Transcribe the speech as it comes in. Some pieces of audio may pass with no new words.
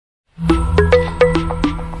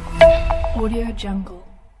Audio Jungle.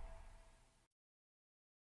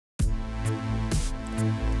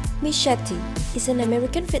 Miss Sethi is an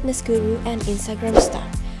American fitness guru and Instagram star.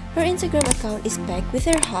 Her Instagram account is packed with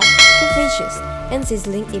her hot, curvaceous, and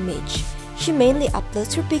sizzling image. She mainly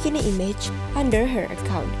uploads her bikini image under her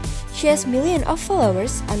account. She has millions of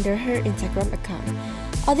followers under her Instagram account.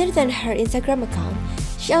 Other than her Instagram account,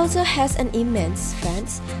 she also has an immense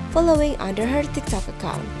fans following under her TikTok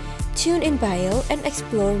account. Tune in bio and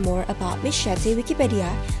explore more about Miss Sethi Wikipedia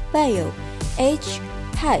bio, age,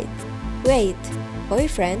 height, weight,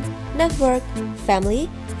 boyfriend, network, family,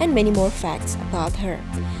 and many more facts about her.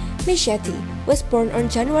 Miss Sethi was born on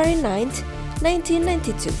January 9th,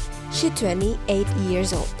 1992. She's 28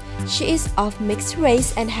 years old. She is of mixed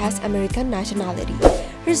race and has American nationality.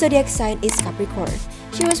 Her zodiac sign is Capricorn.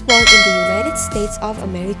 She was born in the United States of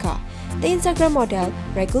America. The Instagram model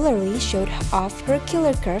regularly showed off her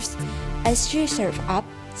killer curves as she served up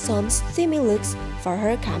some steamy looks for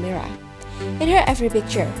her camera. In her every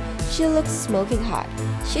picture, she looks smoking hot.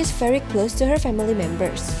 She is very close to her family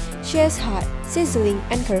members. She has hot, sizzling,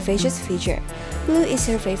 and curvaceous feature. Blue is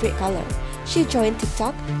her favorite color. She joined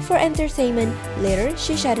TikTok for entertainment. Later,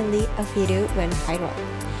 she suddenly a video went viral.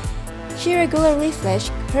 She regularly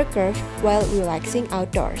flashed her curve while relaxing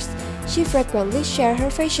outdoors. She frequently shares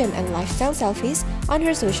her fashion and lifestyle selfies on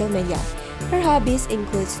her social media. Her hobbies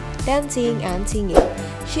include dancing and singing.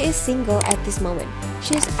 She is single at this moment.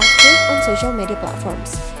 She is active on social media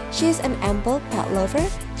platforms. She is an ample pet lover.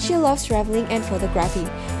 She loves traveling and photography.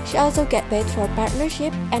 She also gets paid for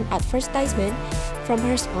partnership and advertisement from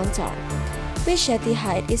her sponsor. Miss Sethi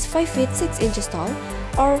height is 5 feet 6 inches tall,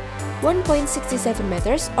 or 1.67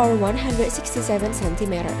 meters or 167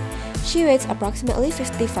 centimeters. She weighs approximately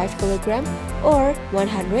 55 kilograms or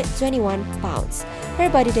 121 pounds. Her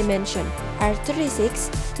body dimensions are 36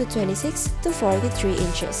 to 26 to 43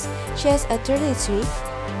 inches. She has a 33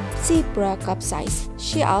 zebra cup size.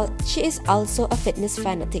 She is also a fitness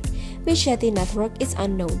fanatic. Miss Sethi network is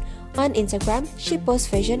unknown. On Instagram, she posts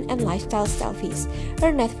fashion and lifestyle selfies.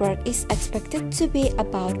 Her net worth is expected to be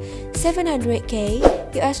about $700K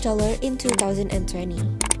in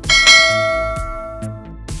 2020.